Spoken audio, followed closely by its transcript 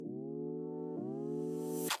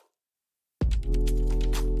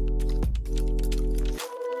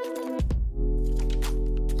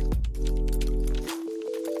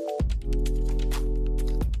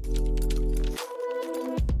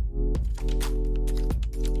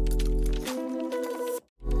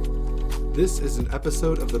This is an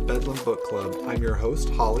episode of the Bedlam Book Club. I'm your host,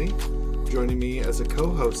 Holly. Joining me as a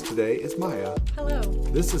co-host today is Maya. Hello.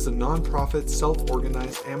 This is a non-profit,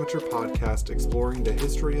 self-organized amateur podcast exploring the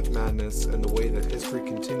history of madness and the way that history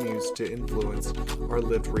continues to influence our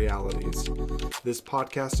lived realities. This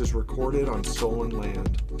podcast is recorded on stolen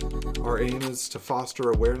land. Our aim is to foster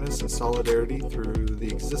awareness and solidarity through the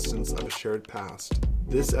existence of a shared past.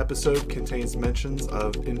 This episode contains mentions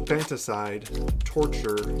of infanticide,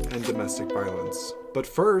 torture, and domestic violence. But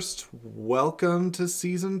first, welcome to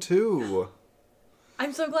Season 2.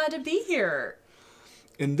 I'm so glad to be here.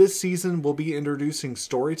 In this season, we'll be introducing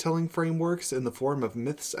storytelling frameworks in the form of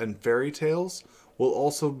myths and fairy tales. We'll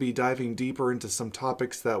also be diving deeper into some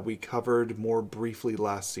topics that we covered more briefly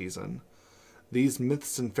last season. These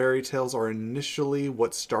myths and fairy tales are initially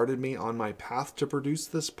what started me on my path to produce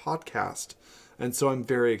this podcast. And so I'm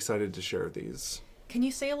very excited to share these. Can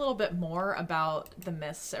you say a little bit more about the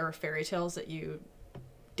myths or fairy tales that you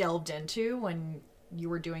delved into when you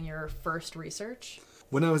were doing your first research?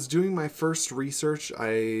 When I was doing my first research,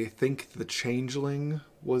 I think the Changeling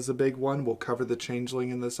was a big one. We'll cover the Changeling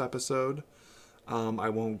in this episode. I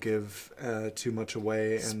won't give too much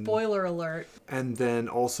away. Spoiler alert. And then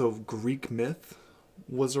also Greek myth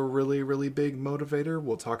was a really, really big motivator.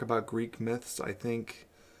 We'll talk about Greek myths, I think,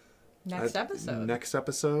 Next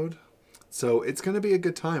episode. So it's going to be a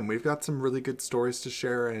good time. We've got some really good stories to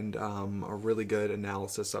share and a really good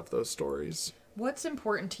analysis of those stories. What's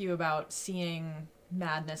important to you about seeing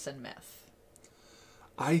madness and myth?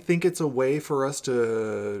 I think it's a way for us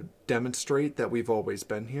to demonstrate that we've always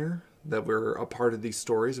been here, that we're a part of these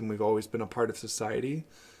stories and we've always been a part of society.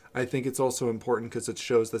 I think it's also important because it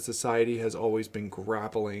shows that society has always been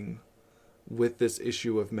grappling with this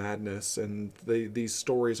issue of madness, and these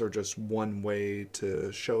stories are just one way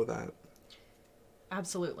to show that.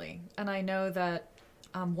 Absolutely. And I know that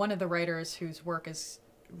one of the writers whose work is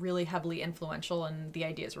really heavily influential in the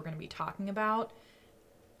ideas we're going to be talking about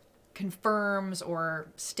confirms or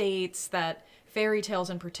states that fairy tales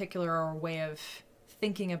in particular are a way of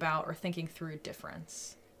thinking about or thinking through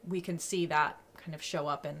difference. We can see that kind of show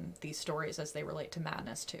up in these stories as they relate to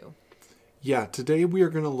madness too. Yeah, today we are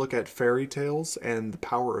going to look at fairy tales and the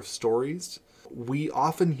power of stories. We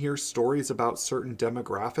often hear stories about certain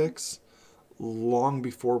demographics long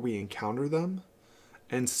before we encounter them.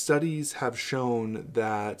 And studies have shown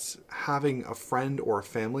that having a friend or a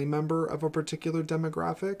family member of a particular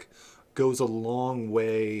demographic goes a long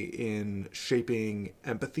way in shaping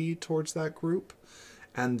empathy towards that group.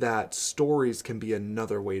 And that stories can be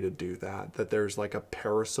another way to do that. That there's like a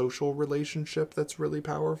parasocial relationship that's really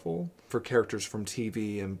powerful for characters from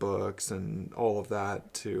TV and books and all of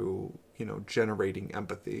that to, generating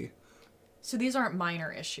empathy. So these aren't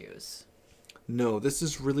minor issues. No, this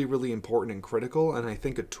is really, really important and critical, and I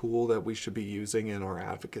think a tool that we should be using in our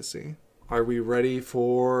advocacy. Are we ready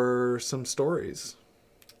for some stories?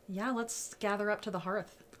 Yeah, let's gather up to the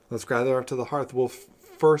hearth. Let's gather up to the hearth. Well,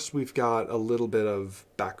 first we've got a little bit of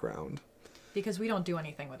background. Because we don't do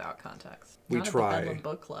anything without context. We Not try. At the Bedlam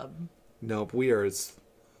Book Club. Nope, we are as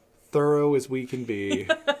thorough as we can be.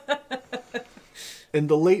 In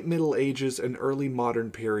the late Middle Ages and early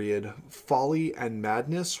modern period, folly and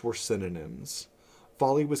madness were synonyms.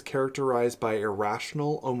 Folly was characterized by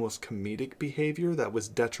irrational, almost comedic behavior that was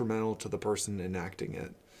detrimental to the person enacting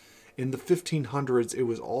it. In the 1500s, it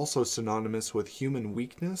was also synonymous with human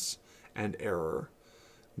weakness and error.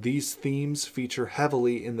 These themes feature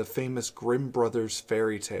heavily in the famous Grimm Brothers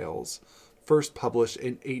fairy tales, first published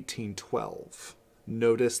in 1812.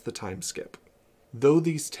 Notice the time skip. Though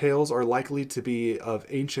these tales are likely to be of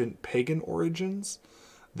ancient pagan origins,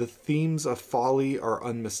 the themes of folly are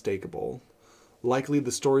unmistakable. Likely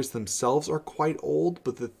the stories themselves are quite old,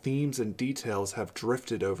 but the themes and details have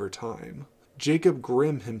drifted over time. Jacob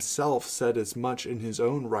Grimm himself said as much in his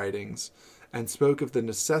own writings, and spoke of the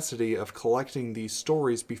necessity of collecting these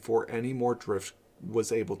stories before any more drift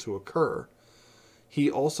was able to occur.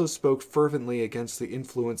 He also spoke fervently against the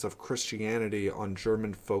influence of Christianity on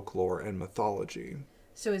German folklore and mythology.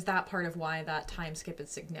 So is that part of why that time skip is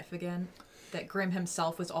significant? That Grimm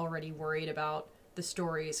himself was already worried about the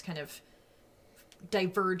stories kind of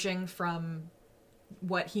diverging from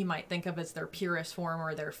what he might think of as their purest form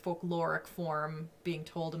or their folkloric form being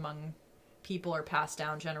told among people or passed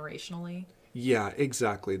down generationally? Yeah,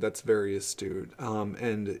 exactly. That's very astute.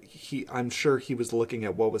 And I'm sure he was looking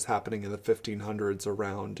at what was happening in the 1500s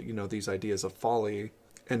around, these ideas of folly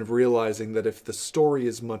and realizing that if the story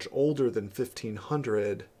is much older than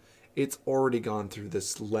 1500, it's already gone through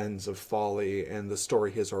this lens of folly and the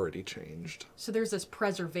story has already changed. So there's this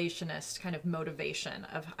preservationist kind of motivation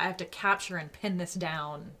of I have to capture and pin this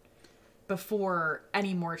down before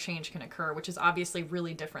any more change can occur, which is obviously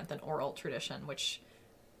really different than oral tradition, which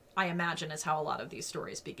I imagine is how a lot of these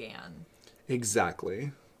stories began.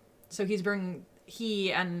 Exactly. So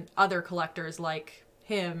he and other collectors like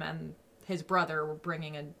him and his brother were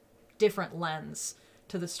bringing a different lens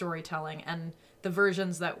to the storytelling, and the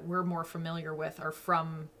versions that we're more familiar with are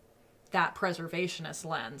from that preservationist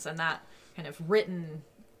lens and that kind of written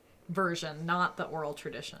version, not the oral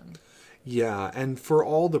tradition. Yeah, and for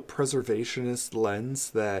all the preservationist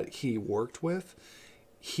lens that he worked with,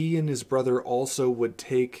 he and his brother also would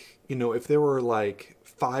take, if there were like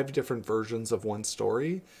 5 different versions of one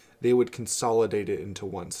story, they would consolidate it into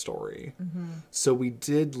one story. Mm-hmm. So we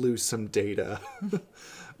did lose some data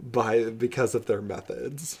because of their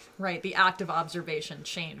methods. Right, the act of observation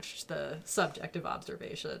changed the subjective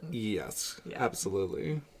observation. Yes, yeah.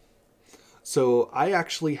 Absolutely. So I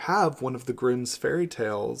actually have one of the Grimm's fairy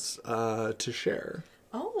tales to share.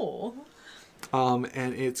 Oh.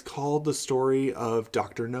 And it's called The Story of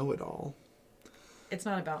Dr. Know-It-All. It's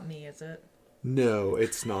not about me, is it? No,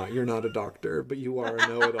 it's not. You're not a doctor, but you are a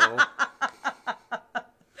know-it-all.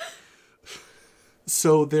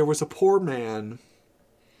 So there was a poor man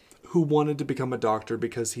who wanted to become a doctor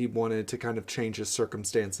because he wanted to kind of change his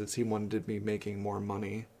circumstances. He wanted to be making more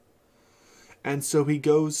money. And so he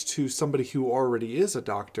goes to somebody who already is a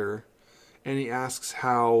doctor, and he asks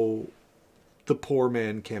how the poor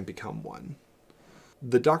man can become one.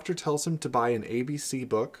 The doctor tells him to buy an ABC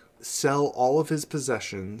book, sell all of his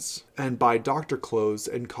possessions, and buy doctor clothes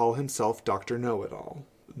and call himself Dr. Know-It-All.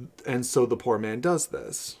 And so the poor man does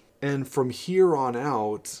this. And from here on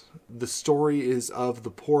out, the story is of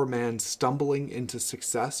the poor man stumbling into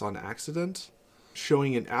success on accident,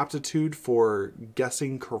 showing an aptitude for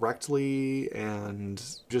guessing correctly and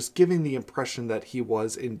just giving the impression that he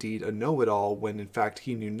was indeed a know-it-all when in fact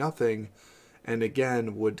he knew nothing, and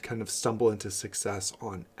again would kind of stumble into success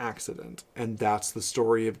on accident. And that's the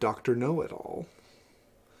story of Dr. Know-It-All.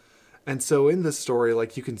 And so in this story,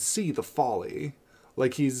 like, you can see the folly.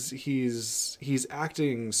 Like, he's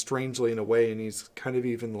acting strangely in a way, and he's kind of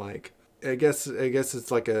even like, I guess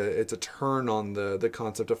it's like it's a turn on the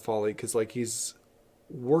concept of folly, because like he's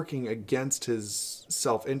working against his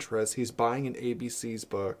self-interest. He's buying an ABC's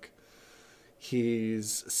book.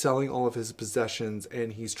 He's selling all of his possessions,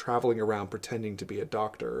 and he's traveling around pretending to be a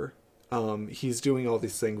doctor. He's doing all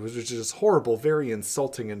these things, which is just horrible, very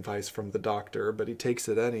insulting advice from the doctor, but he takes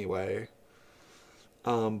it anyway.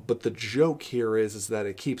 But the joke here is that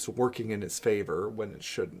it keeps working in his favor when it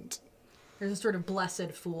shouldn't. There's a sort of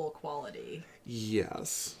blessed fool quality.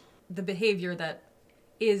 Yes. The behavior that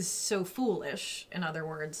is so foolish, in other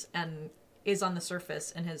words, and is on the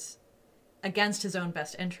surface and against his own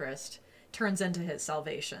best interest, turns into his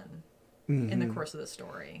salvation in the course of the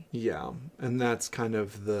story. Yeah, and that's kind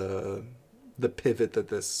of the pivot that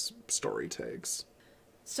this story takes.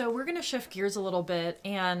 So we're going to shift gears a little bit,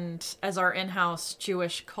 and as our in-house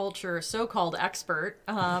Jewish culture so-called expert,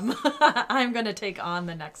 I'm going to take on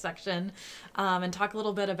the next section and talk a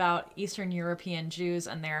little bit about Eastern European Jews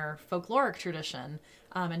and their folkloric tradition,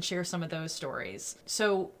 and share some of those stories.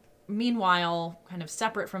 So meanwhile, kind of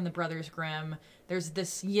separate from the Brothers Grimm, there's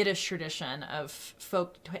this Yiddish tradition of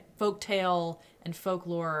folktale and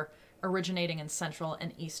folklore originating in Central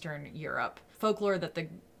and Eastern Europe. Folklore that the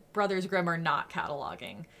Brothers Grimm are not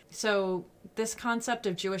cataloging. So this concept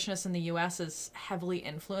of Jewishness in the U.S. is heavily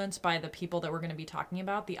influenced by the people that we're going to be talking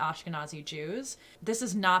about, the Ashkenazi Jews. This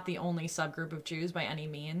is not the only subgroup of Jews by any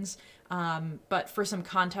means, but for some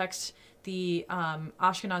context, the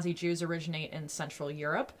Ashkenazi Jews originate in Central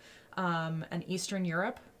Europe and Eastern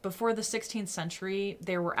Europe. Before the 16th century,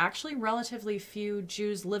 there were actually relatively few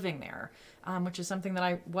Jews living there, which is something that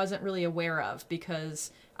I wasn't really aware of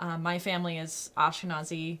because my family is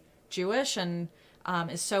Ashkenazi Jewish and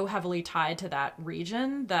is so heavily tied to that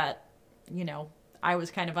region that, I was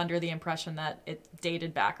kind of under the impression that it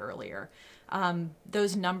dated back earlier.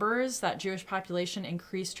 Those numbers, that Jewish population,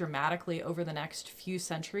 increased dramatically over the next few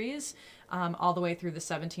centuries, all the way through the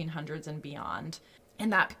 1700s and beyond.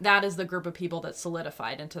 And that is the group of people that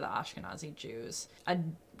solidified into the Ashkenazi Jews, a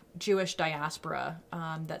Jewish diaspora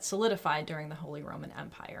that solidified during the Holy Roman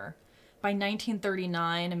Empire. By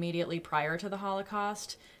 1939, immediately prior to the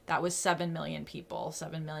Holocaust, that was 7 million people,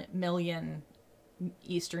 7 million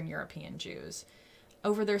Eastern European Jews.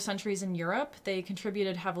 Over their centuries in Europe, they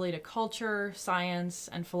contributed heavily to culture, science,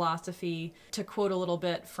 and philosophy. To quote a little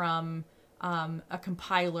bit from a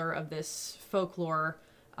compiler of this folklore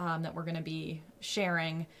that we're going to be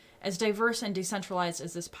sharing, as diverse and decentralized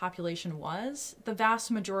as this population was, the vast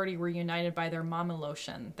majority were united by their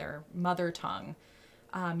Mamiloshen, their mother tongue.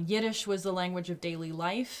 Yiddish was the language of daily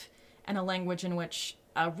life, and a language in which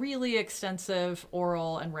a really extensive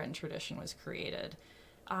oral and written tradition was created.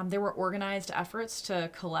 There were organized efforts to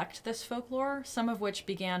collect this folklore, some of which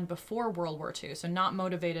began before World War II, so not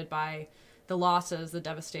motivated by the losses, the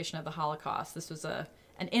devastation of the Holocaust. This was an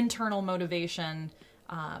internal motivation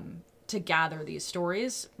to gather these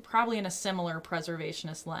stories, probably in a similar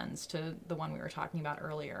preservationist lens to the one we were talking about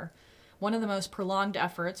earlier. One of the most prolonged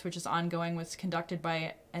efforts, which is ongoing, was conducted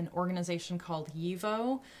by an organization called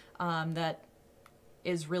YIVO that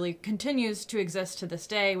continues to exist to this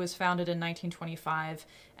day, was founded in 1925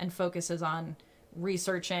 and focuses on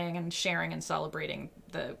researching and sharing and celebrating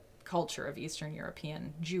the culture of Eastern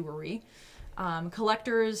European Jewry.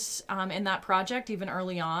 Collectors in that project, even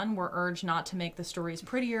early on, were urged not to make the stories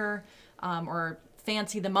prettier or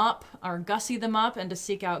fancy them up or gussy them up, and to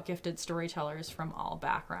seek out gifted storytellers from all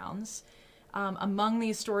backgrounds. Among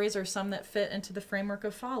these stories are some that fit into the framework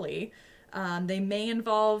of folly. They may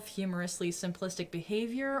involve humorously simplistic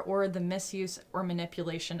behavior or the misuse or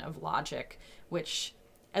manipulation of logic, which,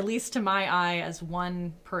 at least to my eye as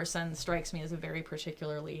one person, strikes me as a very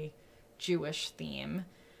particularly Jewish theme.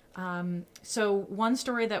 So one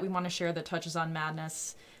story that we want to share that touches on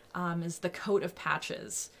madness is the Coat of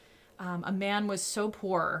Patches. A man was so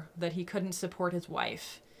poor that he couldn't support his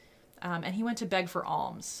wife, and he went to beg for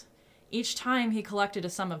alms. Each time he collected a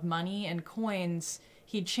sum of money and coins,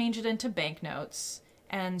 he'd change it into banknotes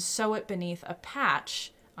and sew it beneath a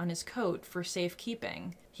patch on his coat for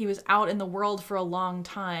safekeeping. He was out in the world for a long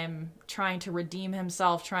time, trying to redeem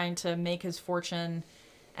himself, trying to make his fortune.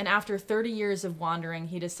 And after 30 years of wandering,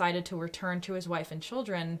 he decided to return to his wife and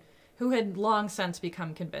children, who had long since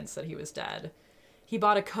become convinced that he was dead. He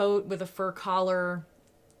bought a coat with a fur collar,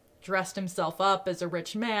 dressed himself up as a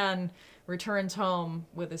rich man, returns home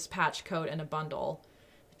with his patch coat and a bundle.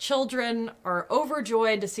 Children are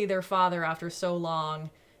overjoyed to see their father after so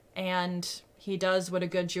long, and he does what a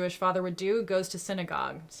good Jewish father would do, goes to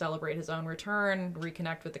synagogue, celebrate his own return,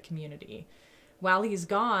 reconnect with the community. While he's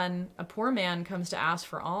gone, a poor man comes to ask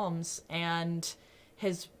for alms, and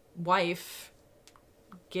his wife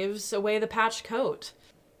gives away the patched coat.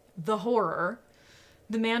 The horror.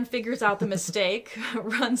 The man figures out the mistake,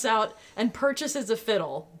 runs out and purchases a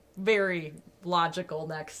fiddle. Very logical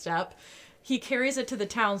next step. He carries it to the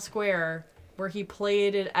town square, where he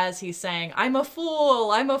played it as he sang, "I'm a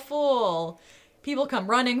fool, I'm a fool." People come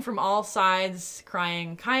running from all sides,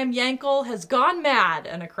 crying, "Chaim Yankel has gone mad,"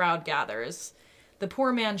 and a crowd gathers. The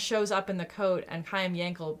poor man shows up in the coat, and Chaim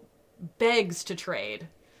Yankel begs to trade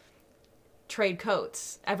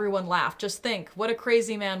coats. Everyone laughed. Just think, what a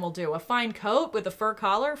crazy man will do. A fine coat with a fur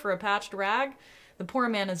collar for a patched rag? The poor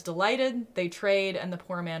man is delighted. They trade, and the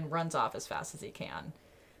poor man runs off as fast as he can.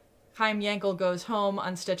 Chaim Yankel goes home,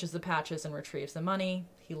 unstitches the patches, and retrieves the money.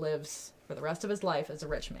 He lives for the rest of his life as a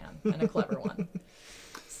rich man, and a clever one.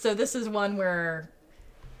 So this is one where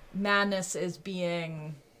madness is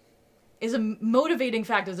a motivating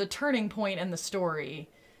factor, is a turning point in the story,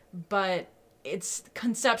 but its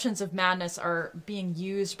conceptions of madness are being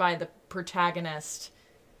used by the protagonist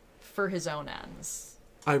for his own ends.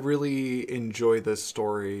 I really enjoy this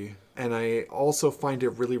story, and I also find it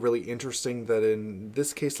really, really interesting that in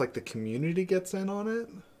this case, like, the community gets in on it.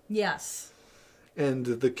 Yes. And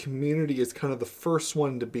the community is kind of the first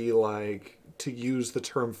one to be like, to use the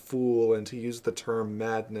term fool and to use the term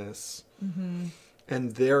madness. Mm-hmm.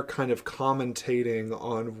 And they're kind of commentating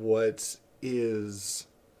on what is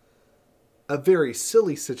a very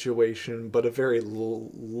silly situation, but a very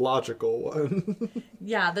logical one.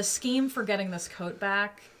 Yeah, the scheme for getting this coat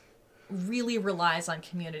back really relies on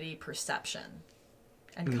community perception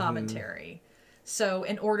and commentary. So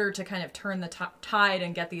in order to kind of turn the tide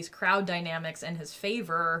and get these crowd dynamics in his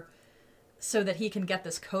favor so that he can get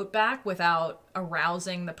this coat back without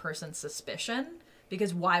arousing the person's suspicion,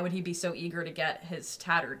 because why would he be so eager to get his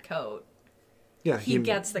tattered coat? Yeah, he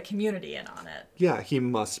gets the community in on it. Yeah, he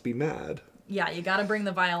must be mad. Yeah, you gotta bring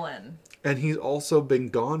the violin. And he's also been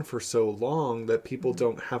gone for so long that people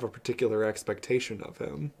don't have a particular expectation of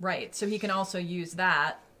him. Right, so he can also use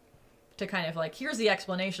that to kind of like, here's the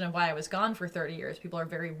explanation of why I was gone for 30 years. People are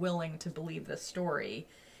very willing to believe this story.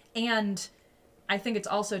 And I think it's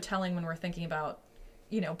also telling when we're thinking about,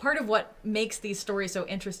 you know, part of what makes these stories so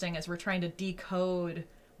interesting is we're trying to decode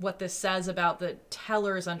what this says about the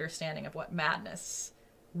teller's understanding of what madness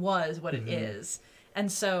was, what it is.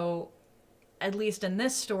 And so, at least in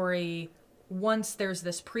this story, once there's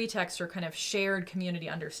this pretext or kind of shared community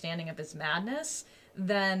understanding of his madness,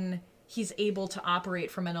 then he's able to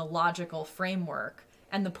operate from an illogical framework.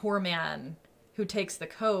 And the poor man who takes the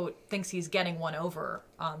coat thinks he's getting one over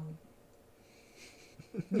on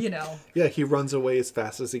you know. Yeah, he runs away as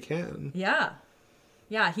fast as he can. Yeah.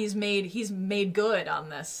 Yeah, he's made good on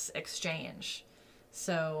this exchange.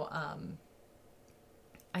 So,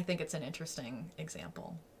 I think it's an interesting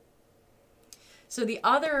example. So the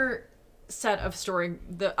other story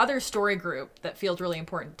group that feels really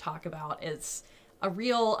important to talk about is a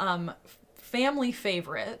real family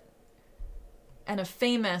favorite and a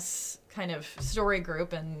famous kind of story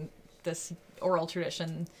group in this oral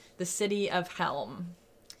tradition, the city of Helm.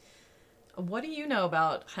 What do you know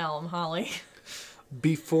about Helm, Holly?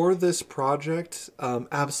 Before this project,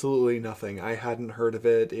 absolutely nothing. I hadn't heard of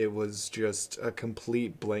it. It was just a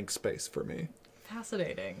complete blank space for me.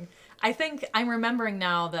 Fascinating. I think I'm remembering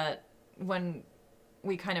now that when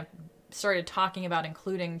we kind of started talking about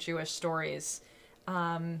including Jewish stories,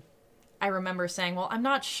 I remember saying, well, I'm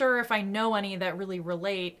not sure if I know any that really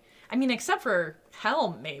relate. I mean, except for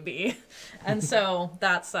Helm, maybe. And so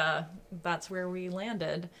that's where we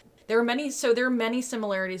landed. There are many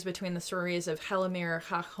similarities between the stories of Helamir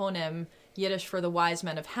Chachonim, Yiddish for the wise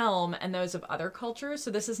men of Helm, and those of other cultures.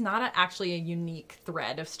 So this is not actually a unique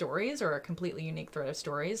thread of stories, or a completely unique thread of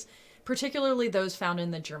stories, particularly those found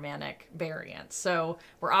in the Germanic variants. So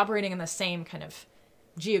we're operating in the same kind of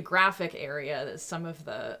geographic area as some of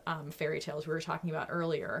the fairy tales we were talking about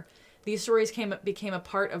earlier. These stories became a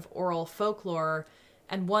part of oral folklore,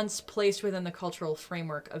 and once placed within the cultural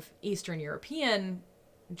framework of Eastern European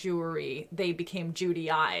Jewry, they became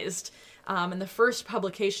Judaized. And the first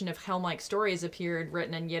publication of Helmite stories appeared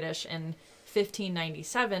written in Yiddish in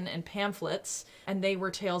 1597 in pamphlets, and they were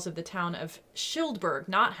tales of the town of Schildberg,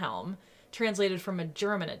 not Helm, translated from a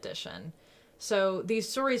German edition. So these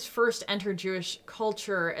stories first entered Jewish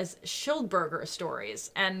culture as Schildberger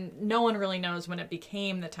stories, and no one really knows when it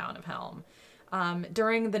became the town of Helm.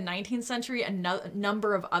 During the 19th century, a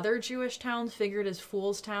number of other Jewish towns figured as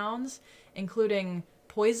fools' towns, including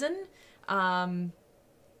Poison,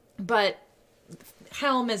 but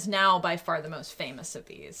Helm is now by far the most famous of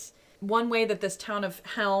these. One way that this town of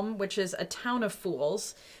Helm, which is a town of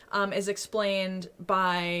fools, is explained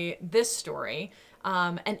by this story.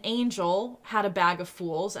 An angel had a bag of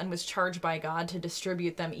fools and was charged by God to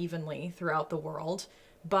distribute them evenly throughout the world,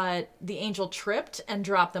 but the angel tripped and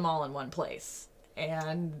dropped them all in one place.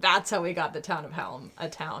 And that's how we got the town of Helm, a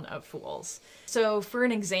town of fools. So for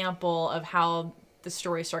an example of how the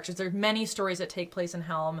story structures, there's many stories that take place in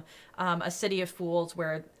Helm, a city of fools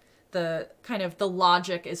where the kind of the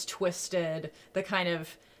logic is twisted, the kind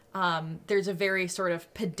of there's a very sort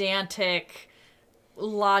of pedantic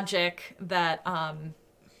logic that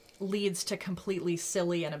leads to completely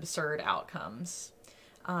silly and absurd outcomes.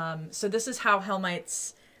 So this is how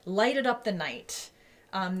Helmites lighted up the night.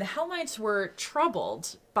 The Helmites were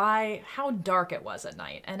troubled by how dark it was at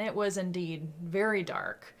night, and it was indeed very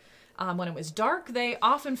dark. When it was dark, they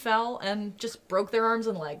often fell and just broke their arms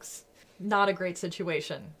and legs. Not a great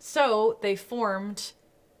situation. So they formed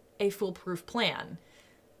a foolproof plan.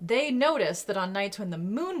 They noticed that on nights when the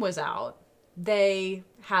moon was out, they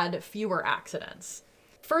had fewer accidents.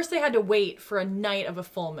 First, they had to wait for a night of a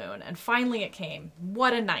full moon, and finally it came.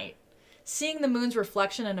 What a night. Seeing the moon's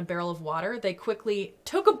reflection in a barrel of water, they quickly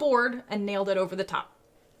took a board and nailed it over the top.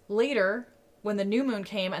 Later, when the new moon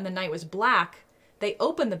came and the night was black, they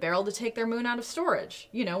opened the barrel to take their moon out of storage,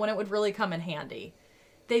 when it would really come in handy.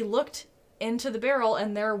 They looked into the barrel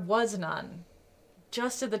and there was none,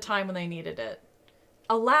 just at the time when they needed it.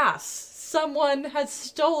 Alas, someone had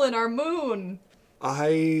stolen our moon.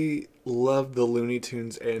 I love the Looney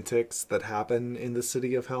Tunes antics that happen in the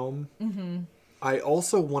city of Helm. Mm-hmm. I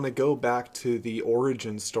also want to go back to the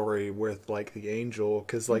origin story with, the angel,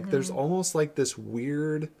 because, there's almost, this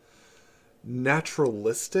weird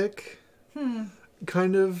naturalistic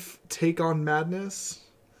kind of take on madness,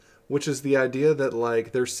 which is the idea that,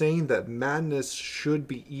 they're saying that madness should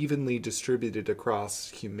be evenly distributed across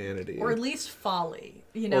humanity. Or at least folly,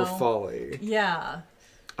 Or folly. Yeah.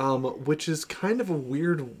 Which is kind of a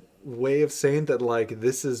weird way of saying that,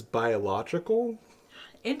 this is biological.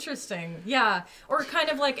 Interesting. Yeah. Or kind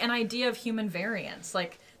of like an idea of human variance.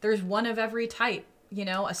 There's one of every type,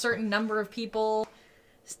 a certain number of people.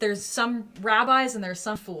 There's some rabbis and there's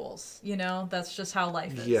some fools, that's just how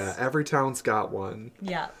life is. Yeah, every town's got one.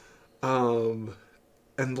 Yeah. And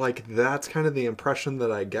that's kind of the impression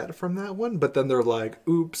that I get from that one, but then they're like,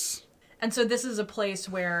 oops. And so this is a place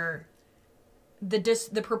where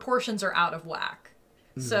the proportions are out of whack.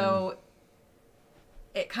 Mm-hmm. So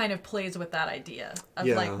it kind of plays with that idea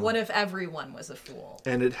of what if everyone was a fool?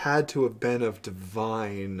 And it had to have been of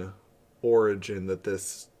divine origin that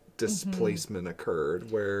this displacement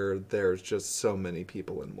occurred, where there's just so many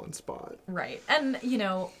people in one spot. Right. And,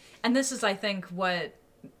 and this is, I think, what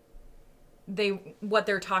what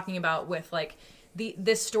they're talking about with like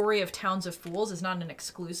this story of Towns of Fools is not an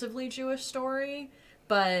exclusively Jewish story,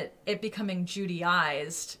 but it becoming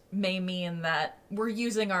Judaized may mean that we're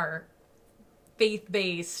using our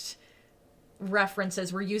faith-based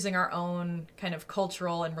references, we're using our own kind of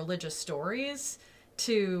cultural and religious stories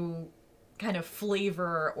to kind of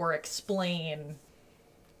flavor or explain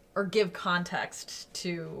or give context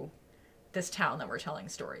to this town that we're telling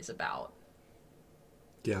stories about.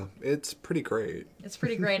 Yeah, it's pretty great. It's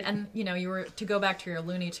pretty great. And, you were to go back to your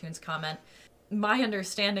Looney Tunes comment, my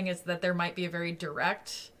understanding is that there might be a very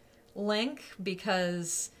direct link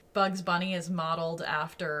because Bugs Bunny is modeled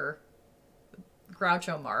after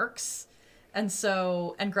Groucho Marx. And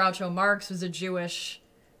Groucho Marx was a Jewish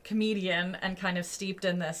comedian and kind of steeped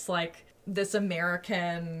in this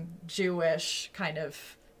American Jewish kind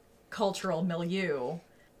of cultural milieu.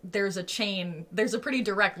 There's a pretty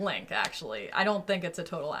direct link, actually. I don't think it's a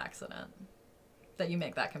total accident that you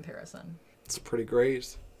make that comparison. It's pretty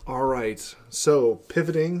great. All right, so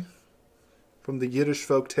pivoting from the Yiddish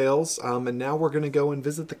folk tales, and now we're going to go and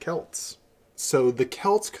visit the Celts. So the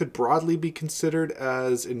Celts could broadly be considered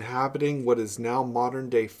as inhabiting what is now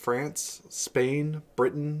modern-day France, Spain,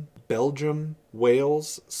 Britain, Belgium,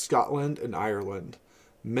 Wales, Scotland, and Ireland.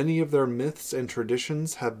 Many of their myths and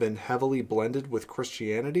traditions have been heavily blended with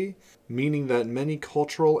Christianity, meaning that many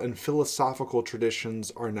cultural and philosophical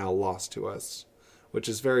traditions are now lost to us, which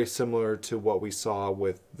is very similar to what we saw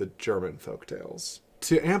with the German folktales.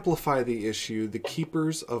 To amplify the issue, the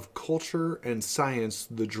keepers of culture and science,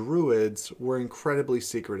 the Druids, were incredibly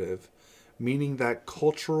secretive, meaning that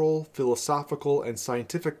cultural, philosophical, and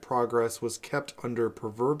scientific progress was kept under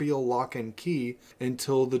proverbial lock and key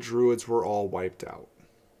until the Druids were all wiped out.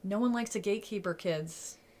 No one likes a gatekeeper,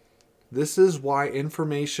 kids. This is why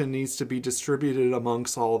information needs to be distributed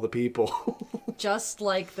amongst all the people. Just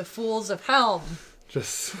like the Fools of Helm.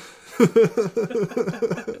 This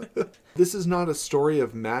is not a story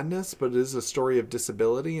of madness, but it is a story of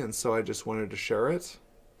disability, and so I just wanted to share it.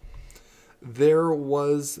 There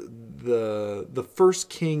was the first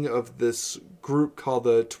king of this group called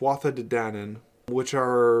the Tuatha De Danann, which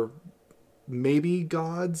are maybe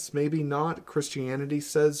gods, maybe not. Christianity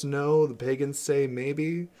says no, the pagans say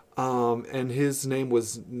maybe. And his name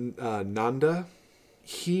was Nanda.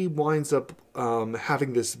 He winds up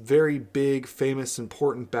having this very big, famous,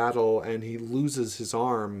 important battle, and he loses his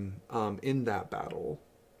arm in that battle.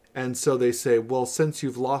 And so they say, well, since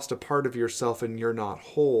you've lost a part of yourself and you're not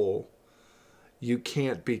whole, you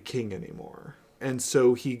can't be king anymore. And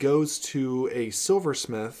so he goes to a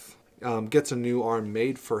silversmith, gets a new arm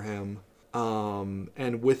made for him,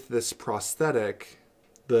 and with this prosthetic,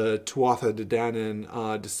 the Tuatha De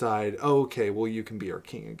Danann decide, oh, okay, well, you can be our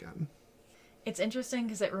king again. It's interesting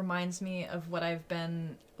because it reminds me of what I've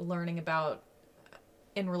been learning about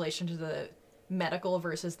in relation to the medical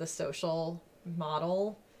versus the social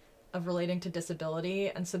model of relating to disability.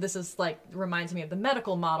 And so this is reminds me of the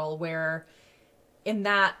medical model where in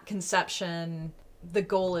that conception, the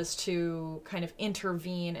goal is to kind of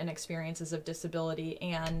intervene in experiences of disability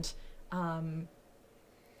and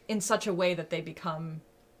in such a way that they become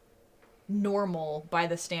normal by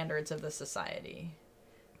the standards of the society.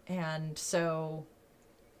 And so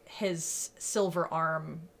his silver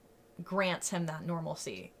arm grants him that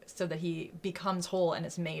normalcy so that he becomes whole and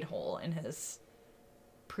is made whole in his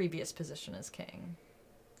previous position as king.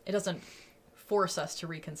 It doesn't force us to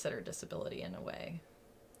reconsider disability in a way.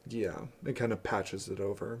 Yeah, it kind of patches it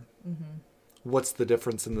over. Mm-hmm. What's the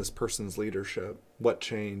difference in this person's leadership? What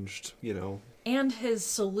changed, And his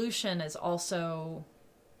solution is also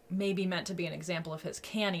maybe meant to be an example of his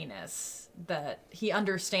canniness, that he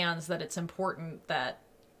understands that it's important that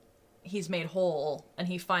he's made whole, and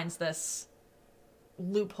he finds this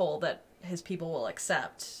loophole that his people will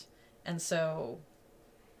accept. And so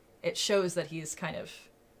it shows that he's kind of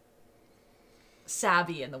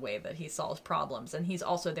savvy in the way that he solves problems, and he's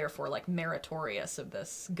also therefore meritorious of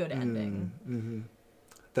this good ending. Mm-hmm.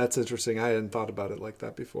 That's interesting. I hadn't thought about it like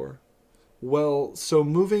that before. Well, so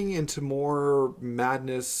moving into more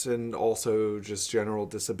madness and also just general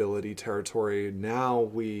disability territory, now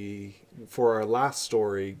we, for our last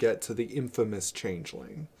story, get to the infamous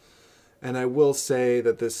Changeling. And I will say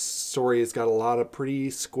that this story has got a lot of pretty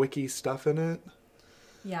squicky stuff in it.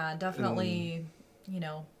 Yeah, definitely,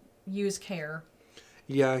 use care.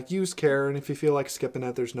 Yeah, use care, and if you feel like skipping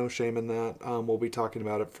it, there's no shame in that. We'll be talking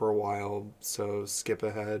about it for a while, so skip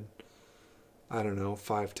ahead. I don't know,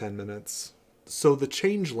 5-10 minutes. So the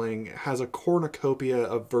Changeling has a cornucopia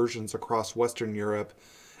of versions across Western Europe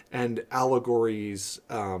and allegories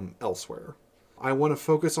elsewhere. I want to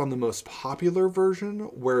focus on the most popular version,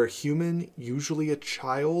 where a human, usually a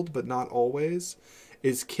child but not always,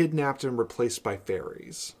 is kidnapped and replaced by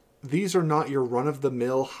fairies. These are not your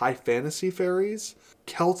run-of-the-mill high fantasy fairies.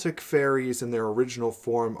 Celtic fairies in their original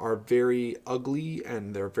form are very ugly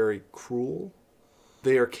and they're very cruel.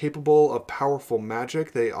 They are capable of powerful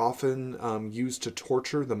magic. They often use to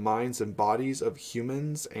torture the minds and bodies of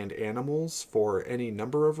humans and animals for any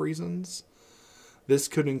number of reasons. This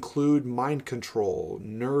could include mind control,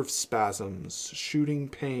 nerve spasms, shooting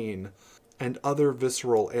pain, and other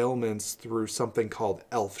visceral ailments through something called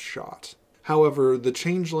elf shot. However, the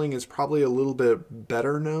changeling is probably a little bit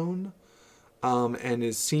better known and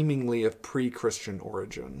is seemingly of pre-Christian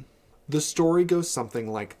origin. The story goes something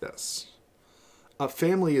like this. A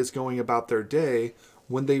family is going about their day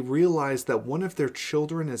when they realize that one of their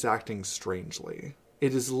children is acting strangely.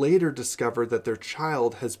 It is later discovered that their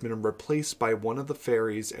child has been replaced by one of the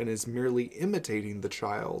fairies and is merely imitating the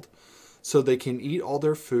child, so they can eat all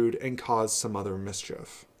their food and cause some other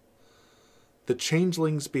mischief. The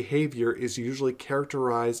changeling's behavior is usually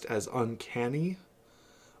characterized as uncanny,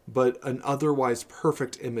 but an otherwise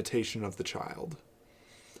perfect imitation of the child.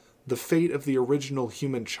 The fate of the original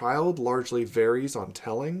human child largely varies on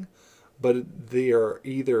telling, but they are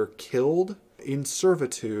either killed, in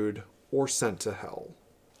servitude, or sent to hell.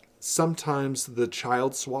 Sometimes the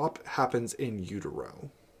child swap happens in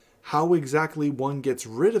utero. How exactly one gets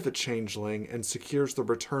rid of a changeling and secures the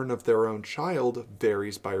return of their own child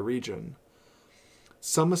varies by region.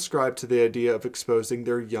 Some ascribe to the idea of exposing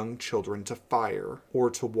their young children to fire or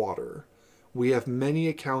to water. We have many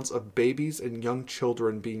accounts of babies and young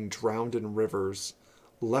children being drowned in rivers,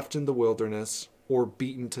 left in the wilderness, or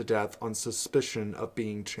beaten to death on suspicion of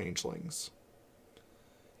being changelings.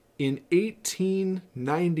 In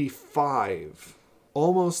 1895,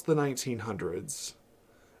 almost the 1900s,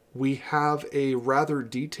 we have a rather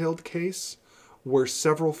detailed case where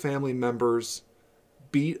several family members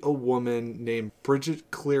beat a woman named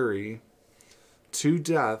Bridget Cleary to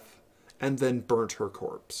death and then burnt her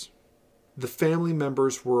corpse. The family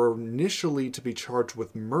members were initially to be charged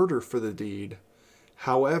with murder for the deed.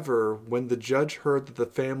 However, when the judge heard that the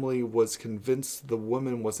family was convinced the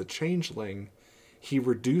woman was a changeling, he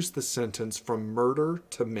reduced the sentence from murder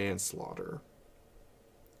to manslaughter.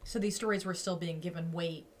 So these stories were still being given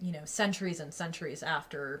weight, centuries and centuries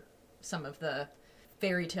after some of the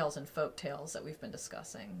fairy tales and folk tales that we've been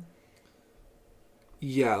discussing.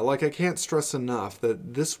 Yeah, I can't stress enough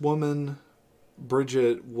that this woman,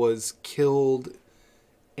 Bridget, was killed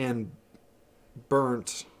and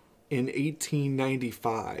burnt in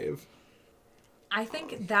 1895. I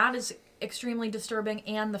think that is extremely disturbing,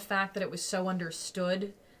 and the fact that it was so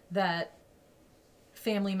understood that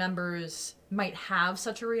family members might have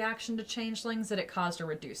such a reaction to changelings that it caused a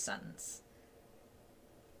reduced sentence.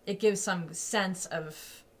 It gives some sense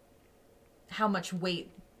of how much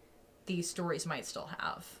weight these stories might still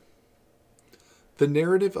have. The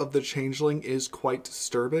narrative of the changeling is quite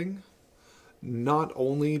disturbing, not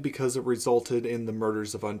only because it resulted in the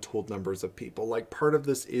murders of untold numbers of people. Part of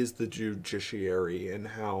this is the judiciary and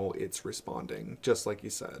how it's responding, just like you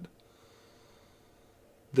said.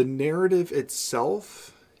 The narrative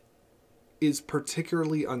itself is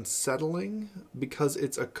particularly unsettling because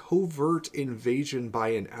it's a covert invasion by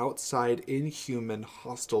an outside, inhuman,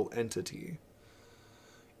 hostile entity.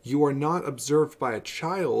 You are not observed by a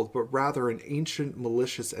child, but rather an ancient,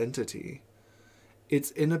 malicious entity. Its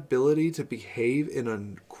inability to behave in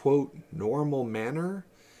a, quote, normal manner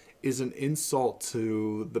is an insult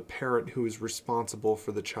to the parent who is responsible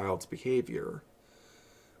for the child's behavior.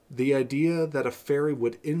 The idea that a fairy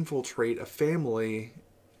would infiltrate a family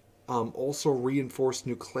also reinforced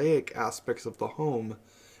nucleic aspects of the home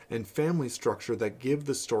and family structure that give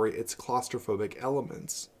the story its claustrophobic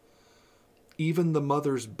elements. Even the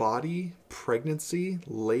mother's body, pregnancy,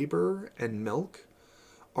 labor, and milk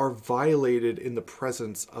are violated in the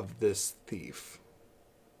presence of this thief.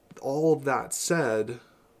 All of that said,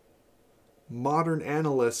 modern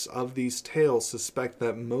analysts of these tales suspect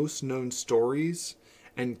that most known stories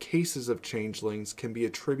and cases of changelings can be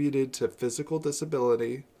attributed to physical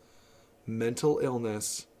disability, mental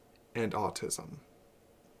illness, and autism.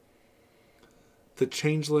 The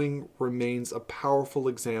changeling remains a powerful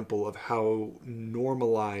example of how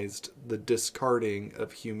normalized the discarding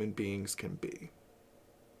of human beings can be.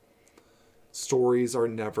 Stories are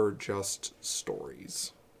never just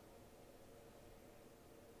stories.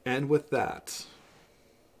 And with that,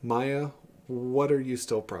 Maya, what are you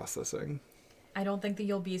still processing? I don't think that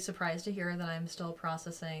you'll be surprised to hear that I'm still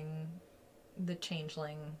processing the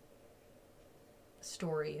changeling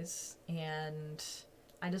stories, and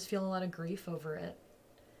I just feel a lot of grief over it.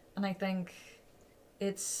 And I think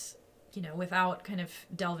it's, without kind of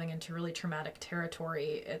delving into really traumatic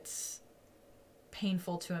territory, it's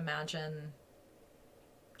painful to imagine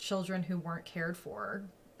children who weren't cared for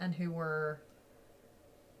and who were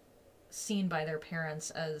seen by their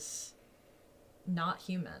parents as not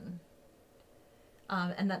human.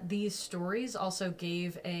 And that these stories also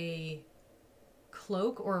gave a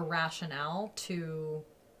cloak or a rationale to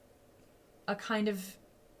a kind of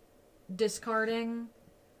discarding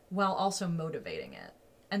while also motivating it.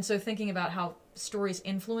 And so thinking about how stories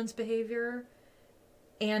influence behavior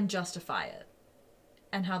and justify it,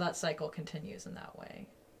 and how that cycle continues in that way.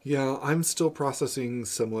 Yeah, I'm still processing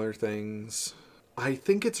similar things. I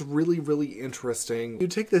think it's really, really interesting. You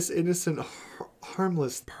take this innocent,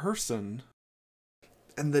 harmless person,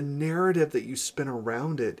 and the narrative that you spin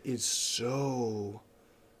around it is so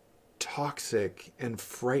toxic and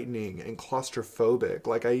frightening and claustrophobic.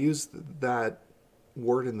 Like, I used that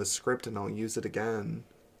word in the script and I'll use it again,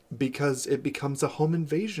 because it becomes a home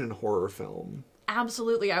invasion horror film.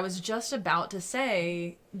 Absolutely. I was just about to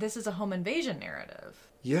say, this is a home invasion narrative.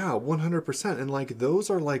 Yeah, 100%. And like, those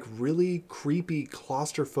are like really creepy,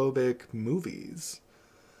 claustrophobic movies.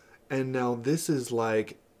 And now this is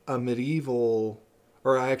like a medieval,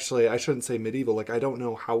 or actually, I shouldn't say medieval. Like, I don't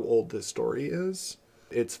know how old this story is.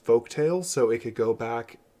 It's folktale, so it could go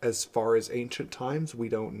back as far as ancient times. We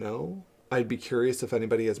don't know. I'd be curious if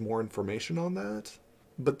anybody has more information on that.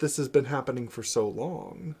 But this has been happening for so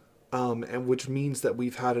long. And which means that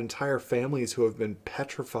we've had entire families who have been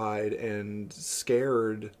petrified and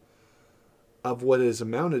scared of what is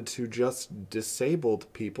amounted to just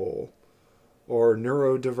disabled people or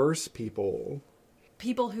neurodiverse people.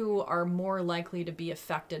 People who are more likely to be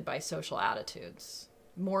affected by social attitudes,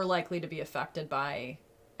 more likely to be affected by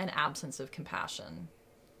an absence of compassion.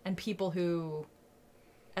 And people who,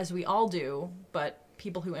 as we all do, but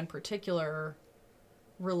people who in particular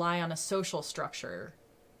rely on a social structure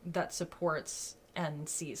that supports and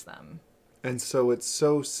sees them. And so it's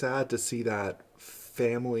so sad to see that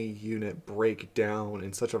family unit break down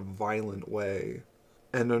in such a violent way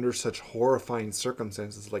and under such horrifying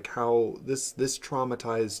circumstances, like how this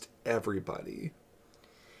traumatized everybody.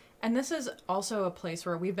 And this is also a place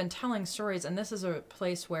where we've been telling stories, and this is a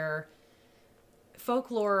place where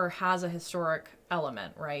folklore has a historic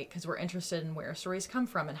element, right? Because we're interested in where stories come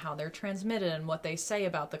from and how they're transmitted and what they say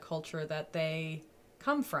about the culture that they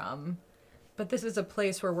come from. But this is a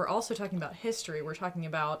place where we're also talking about history. We're talking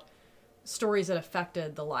about stories that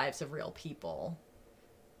affected the lives of real people.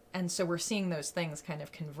 And so we're seeing those things kind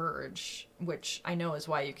of converge, which I know is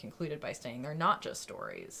why you concluded by saying they're not just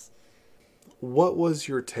stories. What was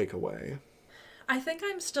your takeaway? I think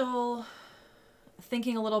I'm still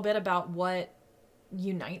thinking a little bit about what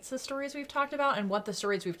unites the stories we've talked about and what the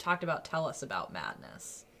stories we've talked about tell us about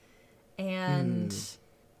madness. And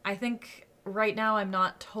I think right now I'm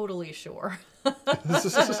not totally sure.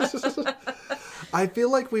 I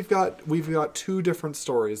feel like we've got two different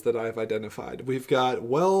stories that I've identified. We've got,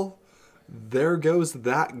 well, there goes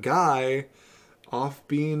that guy off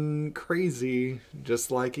being crazy,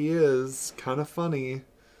 just like he is, kind of funny,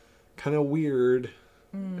 kind of weird,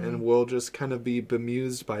 and we'll just kind of be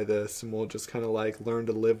bemused by this, and we'll just kind of like learn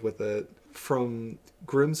to live with it. From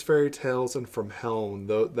Grimm's Fairy Tales and from Helm,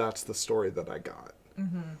 that's the story that I got.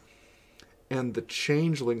 And the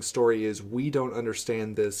Changeling story is, we don't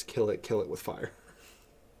understand this, kill it with fire.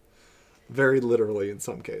 Very literally in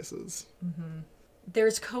some cases.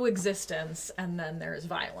 There's coexistence and then there's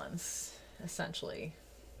violence, essentially.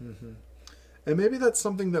 And maybe that's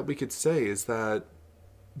something that we could say, is that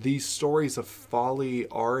these stories of folly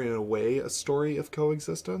are in a way a story of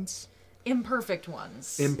coexistence. Imperfect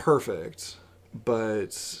ones. Imperfect.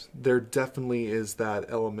 But there definitely is that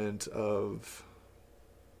element of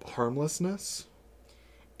harmlessness.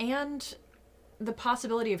 And the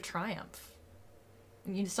possibility of triumph.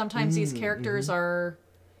 Sometimes these characters are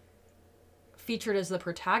featured as the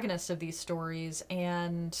protagonists of these stories,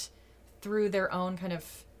 and through their own kind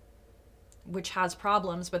of, which has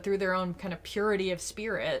problems, but through their own kind of purity of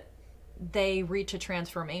spirit, they reach a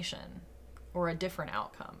transformation or a different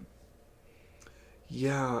outcome.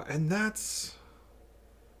 Yeah, and that's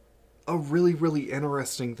a really, really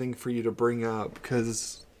interesting thing for you to bring up,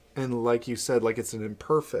 because, and like you said, like, it's an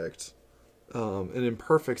imperfect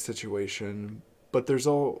situation, but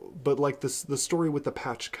like this, the story with the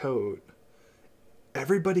patch coat,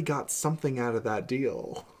 everybody got something out of that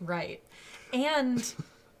deal. Right. And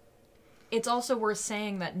it's also worth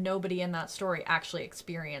saying that nobody in that story actually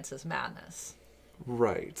experiences madness.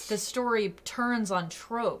 Right. The story turns on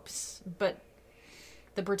tropes, but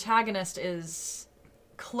the protagonist is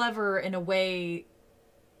clever in a way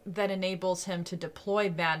that enables him to deploy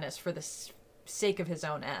madness for the sake of his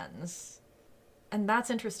own ends. And that's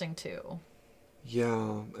interesting too.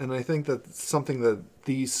 Yeah, and I think that something that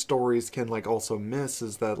these stories can like also miss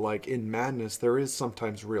is that like in madness there is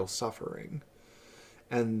sometimes real suffering.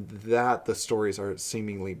 And that the stories are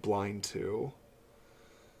seemingly blind to.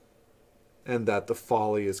 And that the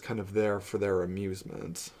folly is kind of there for their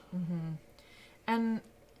amusement. Mm-hmm. And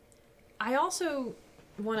I also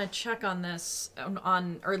want to check on this,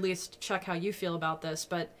 or at least check how you feel about this,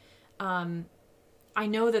 but I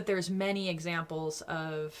know that there's many examples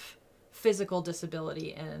of physical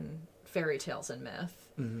disability in fairy tales and myth.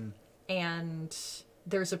 Mm-hmm. And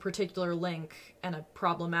there's a particular link, and a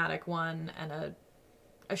problematic one, and a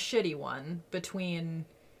shitty one between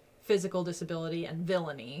physical disability and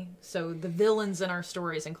villainy. So the villains in our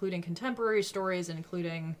stories, including contemporary stories,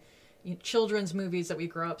 including children's movies that we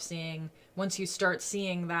grow up seeing, once you start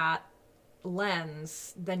seeing that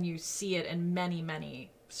lens, then you see it in many,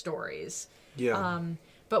 many stories. Yeah.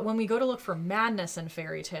 But when we go to look for madness in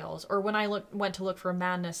fairy tales, or when I went to look for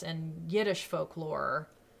madness in Yiddish folklore,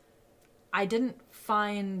 I didn't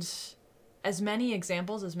find as many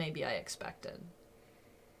examples as maybe I expected.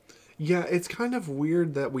 Yeah, it's kind of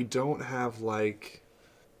weird that we don't have like,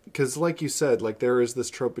 because like you said, like there is this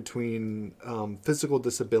trope between physical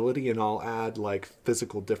disability, and I'll add like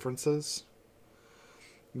physical differences.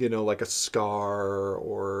 You know, like a scar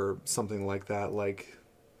or something like that. Like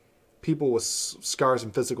people with scars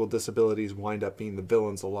and physical disabilities wind up being the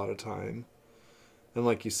villains a lot of time. And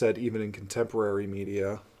like you said, even in contemporary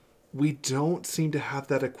media, we don't seem to have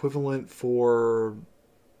that equivalent for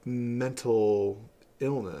mental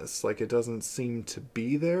illness. Like it doesn't seem to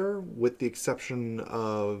be there, with the exception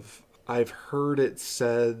of I've heard it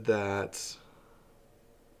said that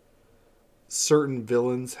certain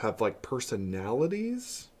villains have like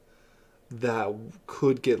personalities that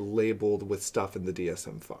could get labeled with stuff in the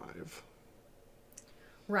DSM-5.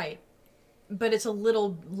 Right. But it's a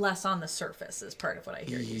little less on the surface is part of what I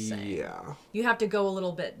hear you saying. Yeah. You have to go a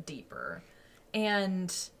little bit deeper.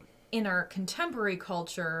 And in our contemporary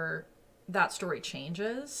culture, that story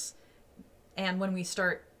changes. And when we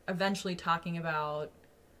start eventually talking about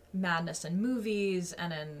madness in movies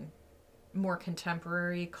and in more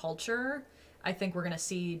contemporary culture, I think we're going to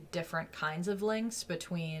see different kinds of links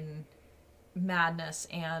between madness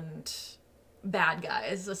and bad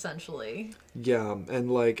guys, essentially. Yeah,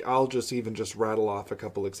 and like I'll just rattle off a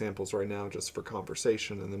couple examples right now just for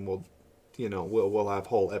conversation, and then we'll have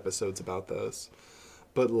whole episodes about this.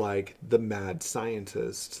 But like the mad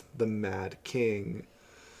scientist, the mad king,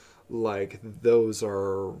 like those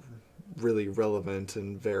are really relevant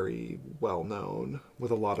and very well known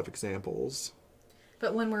with a lot of examples.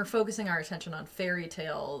 But when we're focusing our attention on fairy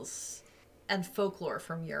tales and folklore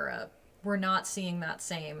from Europe, we're not seeing that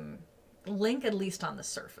same link, at least on the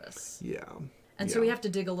surface. Yeah. And so we have to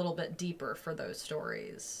dig a little bit deeper for those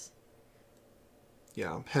stories.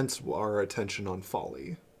 Yeah, hence our attention on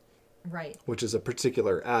folly. Right. Which is a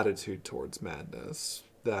particular attitude towards madness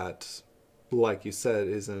that, like you said,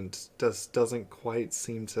 doesn't quite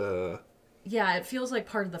seem to... Yeah, it feels like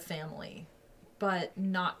part of the family, but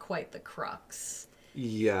not quite the crux.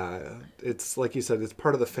 Yeah, it's like you said, it's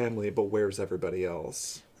part of the family, but where's everybody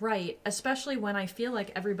else? Right, especially when I feel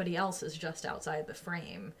like everybody else is just outside the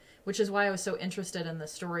frame, which is why I was so interested in the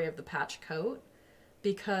story of the patch coat,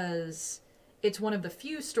 because it's one of the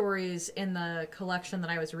few stories in the collection that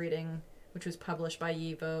I was reading, which was published by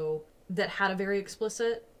Yivo, that had a very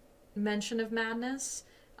explicit mention of madness.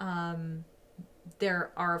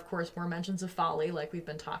 There are, of course, more mentions of folly, like we've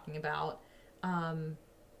been talking about,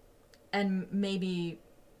 and maybe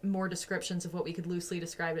more descriptions of what we could loosely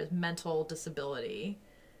describe as mental disability.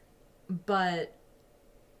 But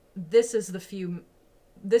this story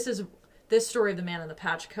of the man in the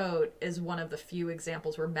patch coat is one of the few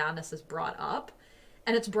examples where madness is brought up.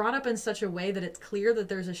 And it's brought up in such a way that it's clear that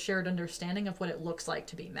there's a shared understanding of what it looks like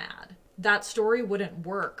to be mad. That story wouldn't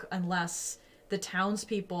work unless the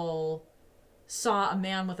townspeople saw a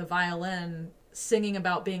man with a violin singing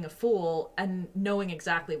about being a fool and knowing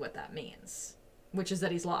exactly what that means, which is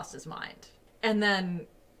that he's lost his mind. And then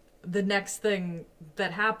the next thing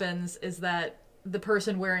that happens is that the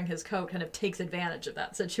person wearing his coat kind of takes advantage of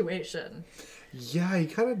that situation. Yeah, he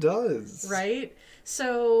kind of does. Right?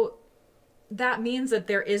 So that means that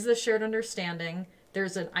there is this shared understanding.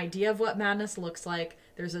 There's an idea of what madness looks like.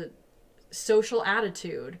 There's a social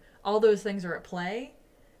attitude. All those things are at play,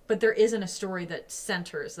 but there isn't a story that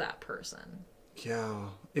centers that person. Yeah,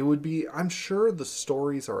 it would be, I'm sure the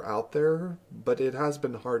stories are out there, but it has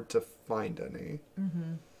been hard to find any.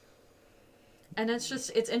 Mm-hmm. And it's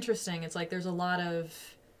interesting. It's like there's a lot of,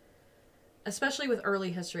 especially with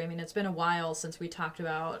early history. I mean, it's been a while since we talked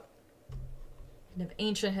about kind of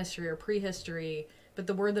ancient history or prehistory, but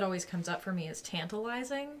the word that always comes up for me is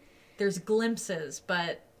tantalizing. There's glimpses,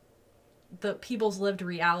 but the people's lived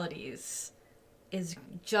realities is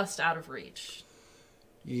just out of reach.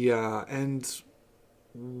 Yeah, and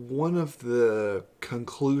one of the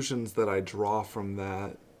conclusions that I draw from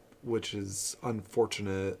that, which is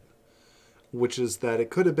unfortunate, which is that it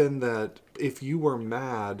could have been that if you were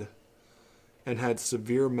mad and had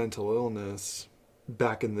severe mental illness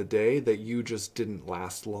back in the day, that you just didn't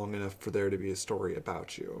last long enough for there to be a story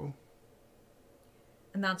about you.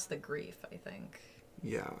 And that's the grief, I think.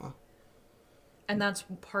 Yeah. And that's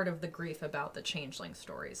part of the grief about the Changeling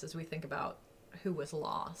stories, as we think about who was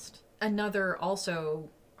lost. Another also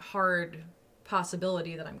hard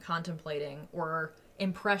possibility that I'm contemplating, or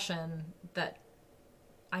impression that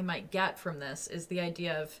I might get from this, is the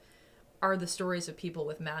idea of, are the stories of people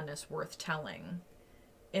with madness worth telling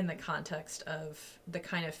in the context of the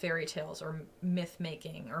kind of fairy tales or myth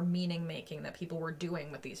making or meaning making that people were doing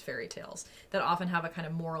with these fairy tales that often have a kind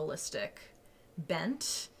of moralistic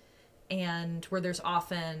bent, and where there's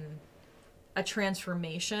often a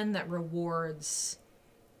transformation that rewards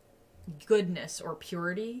goodness or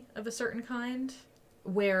purity of a certain kind,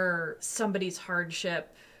 where somebody's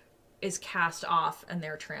hardship is cast off and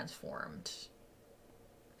they're transformed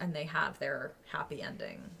and they have their happy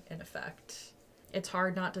ending, in effect. It's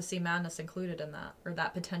hard not to see madness included in that, or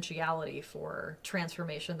that potentiality for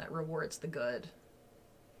transformation that rewards the good.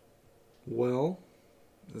 Well,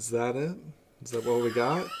 is that it? Is that what we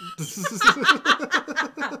got?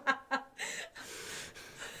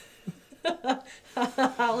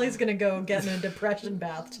 Holly's gonna go get in a depression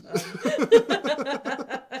bathtub.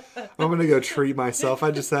 I'm gonna go treat myself.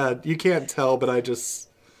 You can't tell, but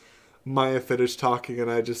Maya finished talking and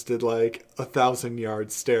I just did like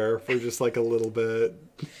 1,000-yard stare for just like a little bit.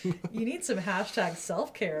 You need some hashtag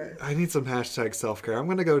self-care. I need some hashtag self-care. I'm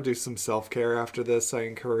gonna go do some self-care after this. I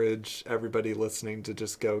encourage everybody listening to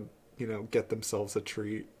just go, get themselves a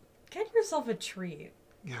treat. Get yourself a treat.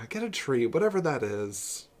 Yeah, get a treat, whatever that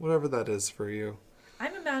is. Whatever that is for you.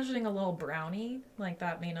 I'm imagining a little brownie. Like,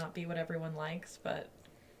 that may not be what everyone likes, but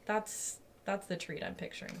that's the treat I'm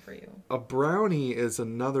picturing for you. A brownie is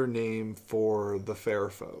another name for the fair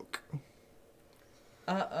folk.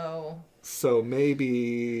 Uh-oh. So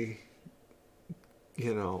maybe,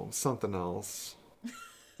 something else.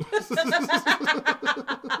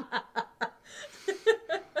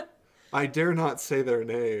 I dare not say their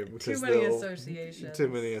name. Too many associations. Too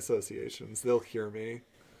many associations. They'll hear me.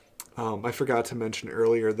 I forgot to mention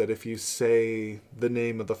earlier that if you say the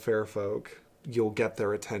name of the fair folk, you'll get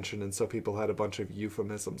their attention, and so people had a bunch of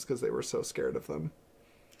euphemisms because they were so scared of them.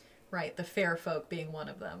 Right, the fair folk being one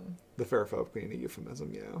of them. The fair folk being a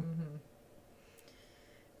euphemism, yeah. Mm-hmm.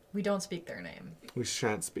 We don't speak their name. We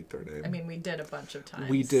shan't speak their name. I mean, we did a bunch of times.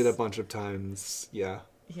 We did a bunch of times, yeah.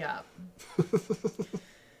 Yeah.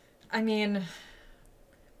 I mean,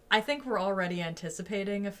 I think we're already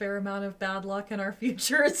anticipating a fair amount of bad luck in our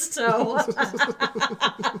future, so...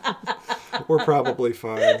 We're probably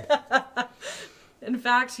fine. In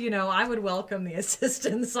fact, I would welcome the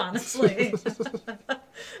assistance, honestly.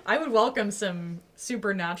 I would welcome some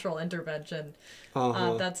supernatural intervention.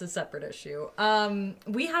 That's a separate issue.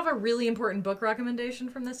 We have a really important book recommendation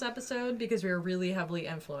from this episode because we were really heavily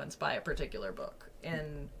influenced by a particular book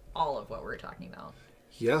in all of what we're talking about.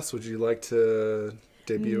 Yes, would you like to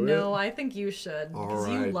debut it? No, I think you should, because All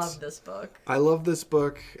right. you love this book. I love this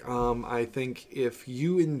book. I think if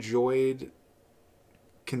you enjoyed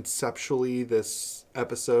conceptually this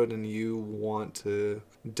episode and you want to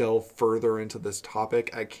delve further into this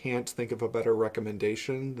topic, I can't think of a better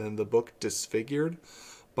recommendation than the book Disfigured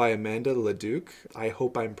by Amanda Leduc. I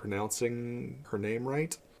hope I'm pronouncing her name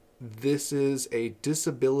right. This is a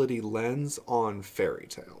disability lens on fairy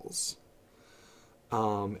tales.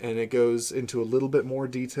 And it goes into a little bit more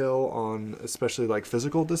detail on especially like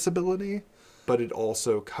physical disability, but it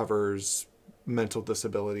also covers mental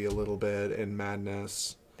disability a little bit and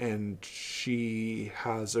madness. And she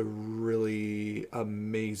has a really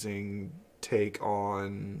amazing take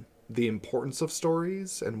on the importance of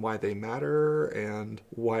stories and why they matter and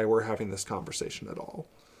why we're having this conversation at all.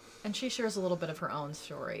 And she shares a little bit of her own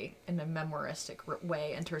story in a memoristic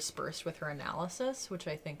way interspersed with her analysis, which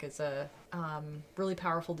I think is a really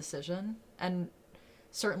powerful decision, and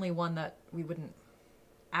certainly one that we wouldn't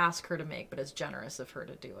ask her to make, but is generous of her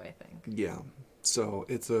to do, I think. Yeah. So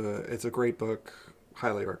it's a great book.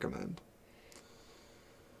 Highly recommend.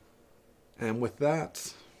 And with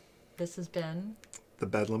that, this has been the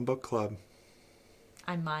Bedlam Book Club.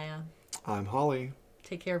 I'm Maya. I'm Holly.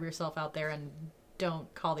 Take care of yourself out there and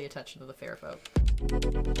don't call the attention of the fair folk.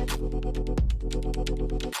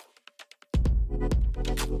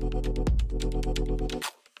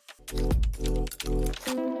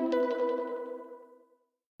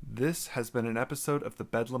 This has been an episode of the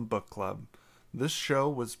Bedlam Book Club. This show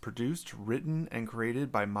was produced, written, and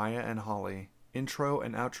created by Maya and Holly. Intro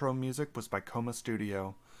and outro music was by Coma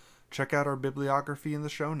Studio. Check out our bibliography in the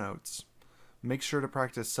show notes. Make sure to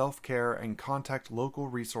practice self-care and contact local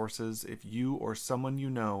resources if you or someone you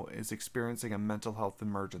know is experiencing a mental health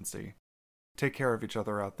emergency. Take care of each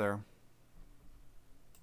other out there.